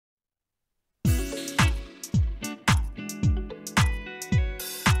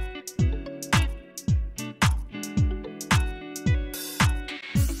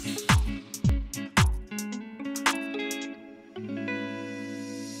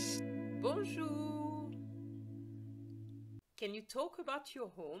Bonjour! Can you talk about your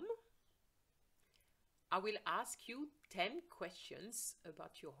home? I will ask you 10 questions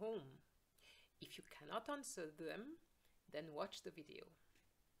about your home. If you cannot answer them, then watch the video.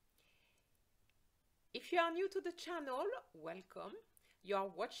 If you are new to the channel, welcome. You are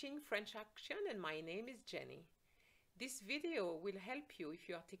watching French Action and my name is Jenny. This video will help you if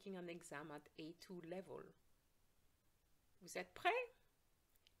you are taking an exam at A2 level. Vous êtes prêts?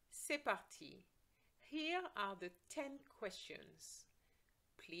 C'est parti. Here are the 10 questions.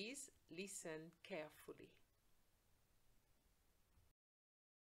 Please listen carefully.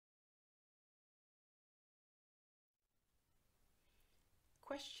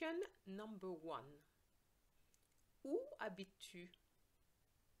 Question number 1. Où habites-tu?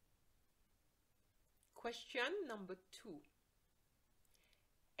 Question number 2.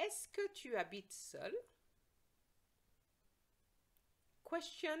 Est-ce que tu habites seul?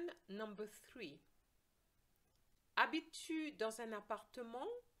 Question number 3. Habites-tu dans un appartement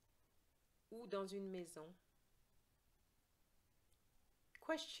ou dans une maison?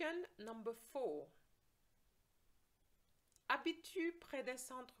 Question number 4. Habites-tu près d'un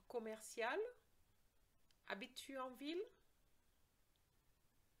centre commercial? Habites-tu en ville?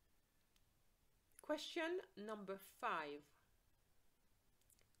 Question number 5.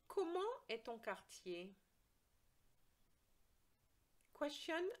 Comment est ton quartier?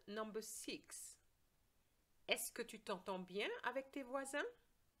 Question number 6. Est-ce que tu t'entends bien avec tes voisins?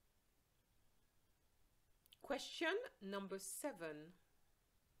 Question number 7.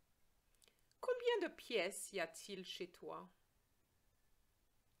 Combien de pièces y a-t-il chez toi?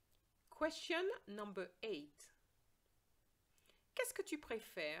 Question number 8. Qu'est-ce que tu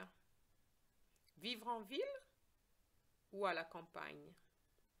préfères? Vivre en ville ou à la campagne?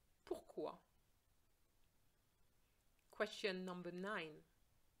 Pourquoi? Question number 9.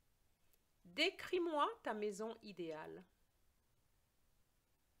 Décris-moi ta maison idéale.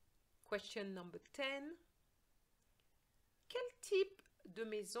 Question number 10. Quel type de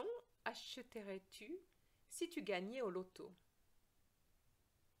maison achèterais-tu si tu gagnais au loto?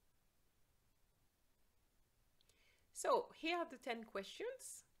 So, here are the 10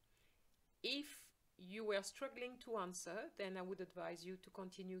 questions. If you were struggling to answer, then I would advise you to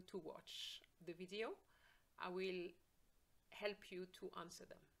continue to watch the video. I will help you to answer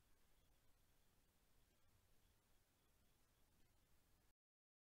them.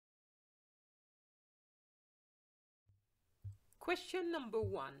 Question number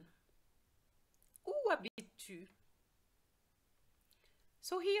 1. Où habites-tu?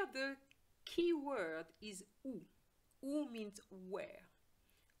 So here the key word is où. Où means where.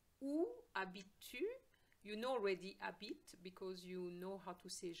 Où habites-tu? You know already habite because you know how to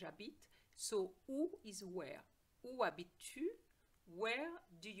say j'habite. So où is where. Où habites-tu? Where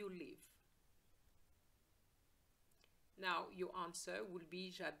do you live? Now your answer will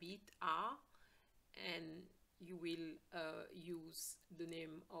be j'habite à, and you will use the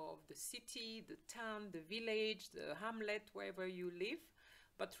name of the city, the town, the village, the hamlet, wherever you live.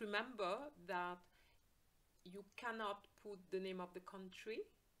 But remember that you cannot put the name of the country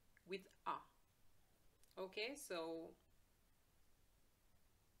with a. Okay, so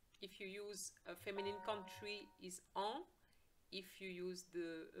if you use a feminine country is en, if you use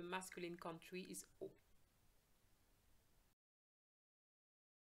the masculine country is o.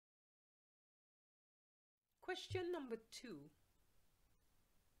 Question number 2.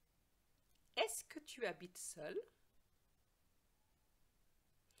 Est-ce que tu habites seul?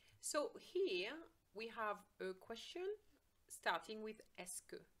 So here we have a question starting with est-ce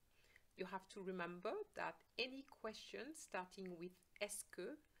que. You have to remember that any question starting with est-ce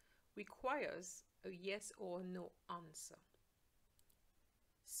que requires a yes or no answer.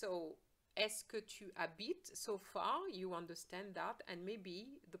 So, est-ce que tu habites? So far you understand that, and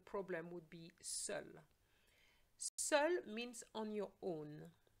maybe the problem would be seul. Seul means on your own.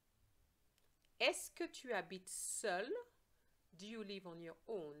 Est-ce que tu habites seul? Do you live on your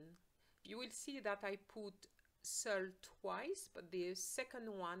own? You will see that I put seul twice, but the second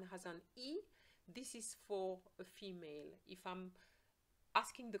one has an E. This is for a female. If I'm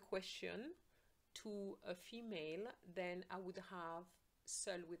asking the question to a female, then I would have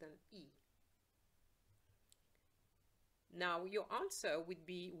seul with an E. Now your answer would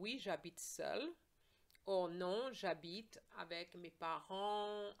be oui, j'habite seul, or non, j'habite avec mes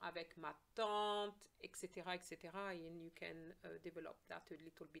parents, avec ma tante, etc., etc. And you can develop that a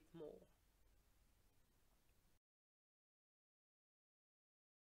little bit more.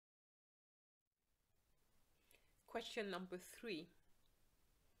 Question number 3.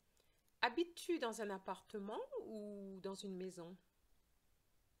 Habites-tu dans un appartement ou dans une maison?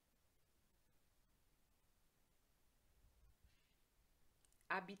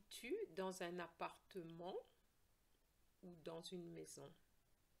 habites-tu dans un appartement ou dans une maison?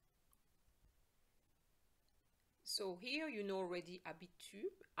 So here you know already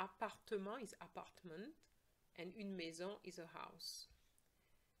habitu. Appartement is apartment and une maison is a house.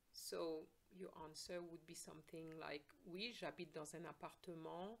 So your answer would be something like oui, j'habite dans un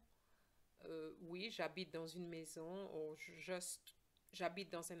appartement. Oui, j'habite dans une maison, ou juste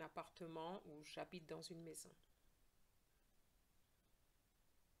j'habite dans un appartement ou j'habite dans une maison.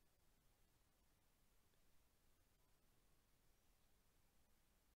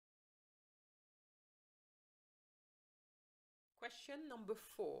 Question number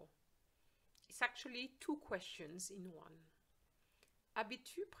 4. It's actually 2 questions in one.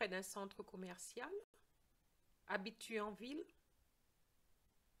 Habites-tu près d'un centre commercial? Habites-tu en ville?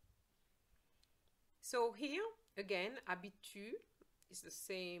 So here, again, habites-tu is the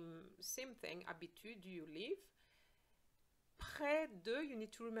same thing. Habites-tu, do you live? Près de, you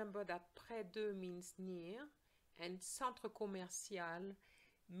need to remember that près de means near, and centre commercial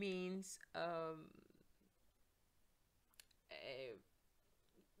means a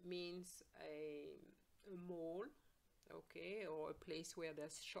mall, okay, or a place where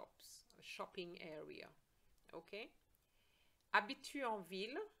there's shops, a shopping area, okay. Habites-tu en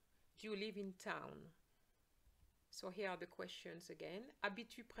ville? Do you live in town? So here are the questions again.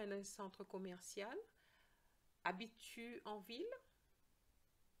 Habites-tu près d'un centre commercial? Habites-tu en ville?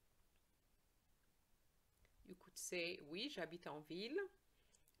 You could say oui, j'habite en ville.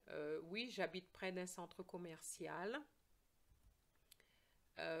 Oui, j'habite près d'un centre commercial.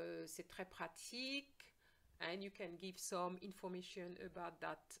 C'est très pratique. And you can give some information about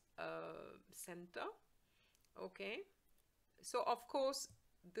that center. Okay. So of course,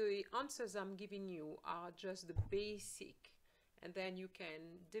 the answers I'm giving you are just the basic, and then you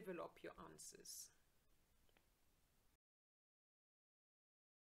can develop your answers.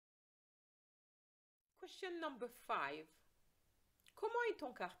 Question number 5. Comment est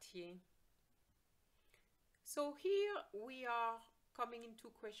ton quartier? So here we are coming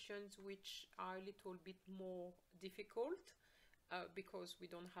into questions which are a little bit more difficult because we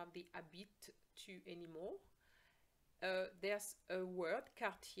don't have the habites-tu anymore. There's a word,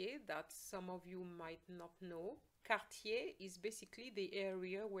 quartier, that some of you might not know. Quartier is basically the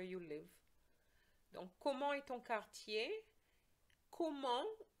area where you live. Donc, comment est ton quartier? Comment,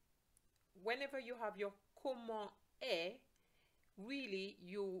 whenever you have your comment est, really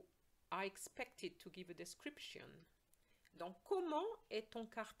you are expected to give a description. Donc, comment est ton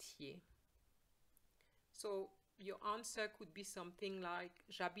quartier? So, your answer could be something like,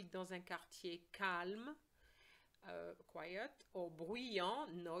 j'habite dans un quartier calme, quiet, or bruyant,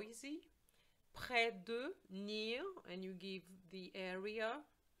 noisy. Près de, near, and you give the area.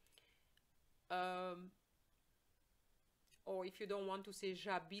 Or if you don't want to say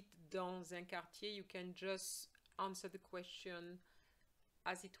j'habite dans un quartier, you can just answer the question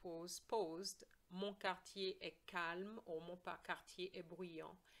as it was posed. Mon quartier est calme, or mon quartier est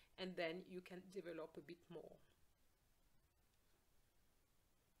bruyant. And then you can develop a bit more.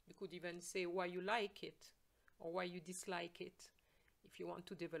 You could even say why you like it, or why you dislike it, if you want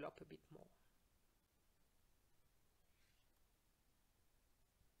to develop a bit more.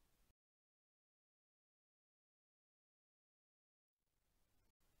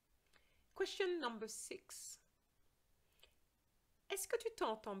 Question number 6. Est-ce que tu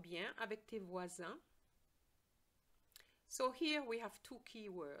t'entends bien avec tes voisins? So here we have 2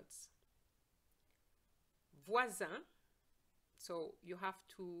 keywords. Voisin. So you have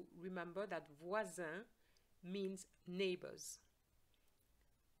to remember that voisin means neighbors.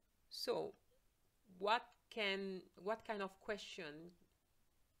 So what kind of question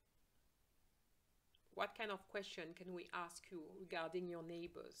can we ask you regarding your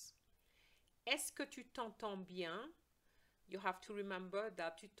neighbors? Est-ce que tu t'entends bien? You have to remember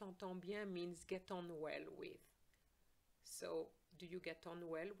that tu t'entends bien means get on well with. So, do you get on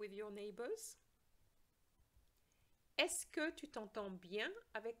well with your neighbors? Est-ce que tu t'entends bien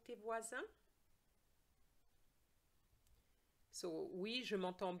avec tes voisins? So, oui, je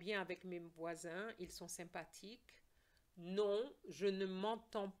m'entends bien avec mes voisins, ils sont sympathiques. Non, je ne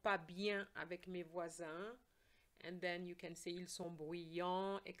m'entends pas bien avec mes voisins. And then you can say ils sont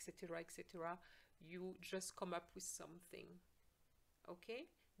bruyants, etc., etc. You just come up with something. Okay?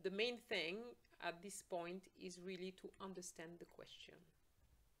 The main thing at this point is really to understand the question.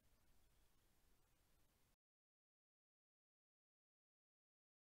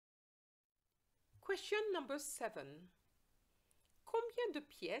 Question number 7. Combien de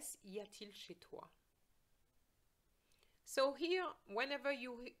pièces y a-t-il chez toi? So here, whenever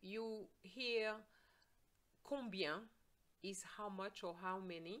you hear combien, is how much or how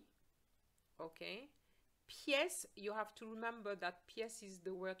many. Okay. Pièce, you have to remember that pièce is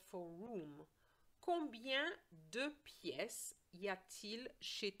the word for room. Combien de pièces y a-t-il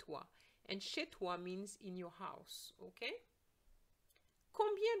chez toi? And chez toi means in your house, okay?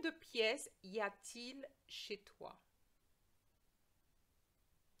 Combien de pièces y a-t-il chez toi?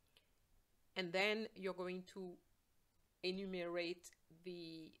 And then you're going to enumerate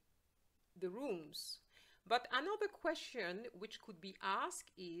the rooms. But another question which could be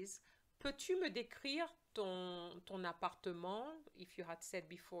asked is, peux-tu me décrire ton appartement, if you had said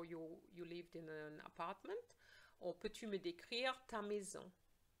before you lived in an apartment, or peux-tu me décrire ta maison?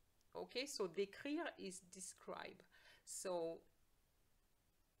 Okay, so décrire is describe. So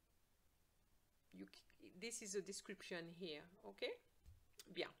this is a description here, okay?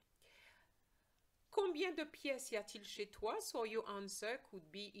 Bien. Combien de pièces y a-t-il chez toi? So your answer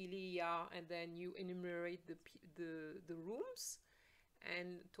could be il y a, and then you enumerate the rooms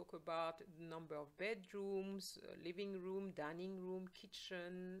and talk about the number of bedrooms, living room, dining room,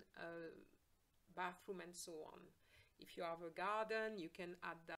 kitchen, bathroom, and so on. If you have a garden, you can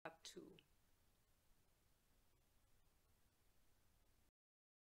add that too.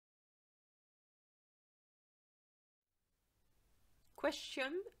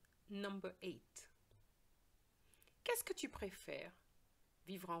 Question number 8. Qu'est-ce que tu préfères?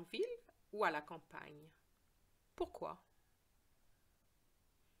 Vivre en ville ou à la campagne? Pourquoi?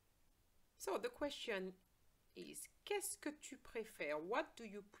 So the question is, qu'est-ce que tu préfères? What do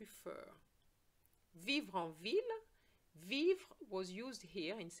you prefer? Vivre en ville. Vivre was used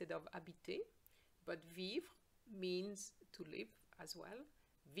here instead of habiter, but vivre means to live as well.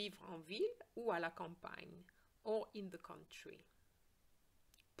 Vivre en ville ou à la campagne, or in the country.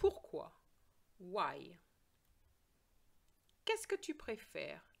 Pourquoi? Why? Qu'est-ce que tu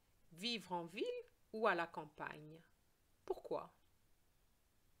préfères? Vivre en ville ou à la campagne? Pourquoi?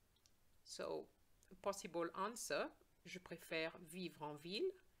 So, possible answer, je préfère vivre en ville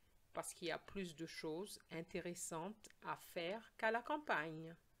parce qu'il y a plus de choses intéressantes à faire qu'à la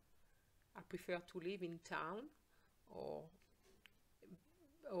campagne. I prefer to live in town or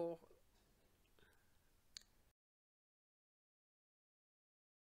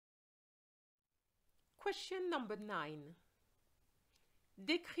Question number 9.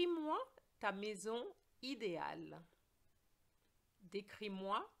 Décris-moi ta maison idéale.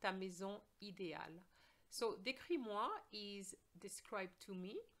 Décris-moi ta maison idéale. So, décris-moi is describe to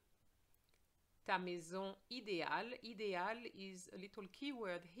me. Ta maison idéale. Ideal is a little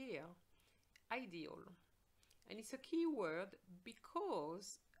keyword here. Ideal. And it's a keyword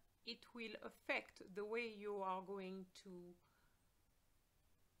because it will affect the way you are going to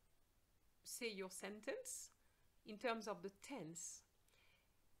say your sentence in terms of the tense.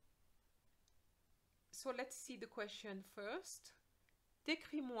 So let's see the question first.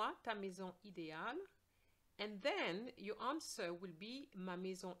 Décris-moi ta maison idéale. And then your answer will be ma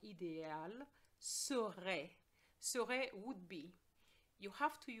maison idéale serait. Serait would be. You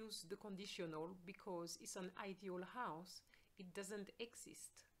have to use the conditional because it's an ideal house. It doesn't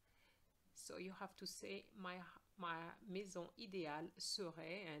exist. So you have to say ma maison idéale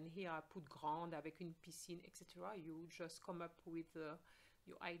serait, and here I put grande avec une piscine, etc. You just come up with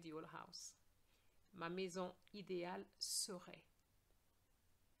your ideal house. Ma maison idéale serait.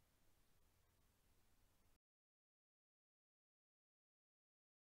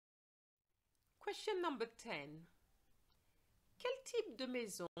 Question number 10. Quel type de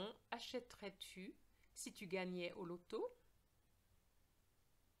maison achèterais-tu si tu gagnais au loto?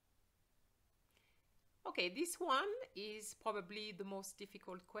 Okay, this one is probably the most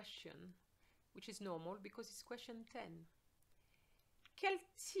difficult question, which is normal because it's question 10. Quel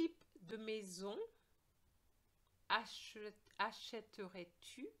type de maison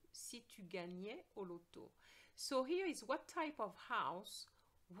achèterais-tu si tu gagnais au loto? So here is what type of house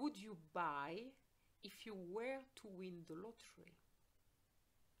would you buy if you were to win the lottery?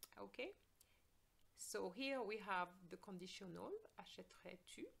 Okay, so here we have the conditional,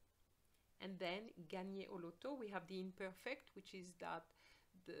 achèterais-tu, and then gagner au loto, we have the imperfect, which is that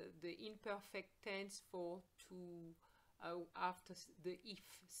the imperfect tense for to after the if,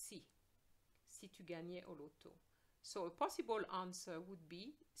 si tu gagnais au loto. So a possible answer would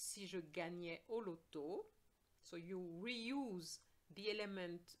be si je gagnais au loto. So you reuse the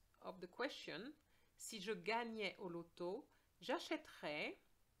element of the question. Si je gagnais au loto, j'achèterais,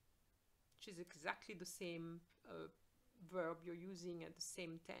 which is exactly the same verb you're using at the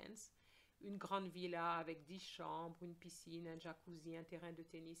same tense, une grande villa avec 10 chambres, une piscine, un jacuzzi, un terrain de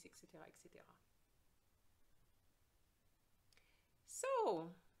tennis, etc., etc.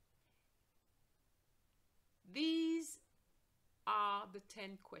 So, these are the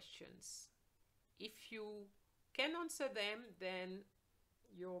 10 questions. If you can answer them, then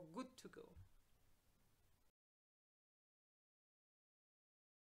you're good to go.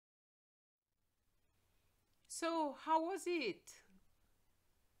 So, how was it?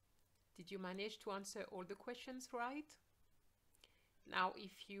 Did you manage to answer all the questions right? Now,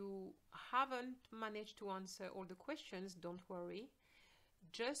 if you haven't managed to answer all the questions, don't worry.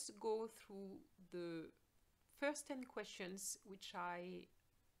 Just go through the first 10 questions which I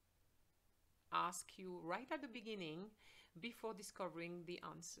ask you right at the beginning before discovering the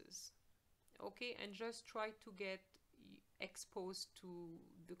answers. Okay, and just try to get exposed to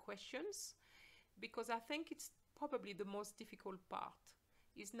the questions, because I think it's probably the most difficult part,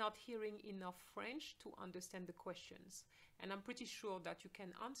 is not hearing enough French to understand the questions. And I'm pretty sure that you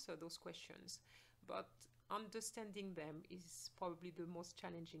can answer those questions, but understanding them is probably the most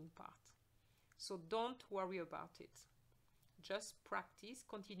challenging part. So don't worry about it. Just practice,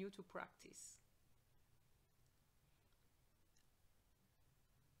 continue to practice.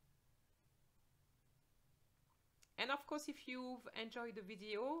 And of course, if you've enjoyed the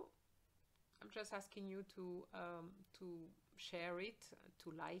video, I'm just asking you to share it,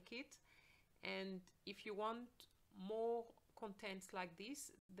 to like it. And if you want more contents like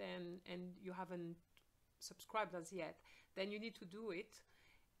this, then, and you haven't subscribed as yet, then you need to do it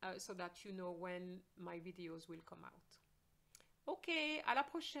so that you know when my videos will come out. Ok, à la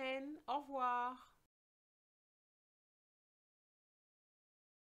prochaine. Au revoir.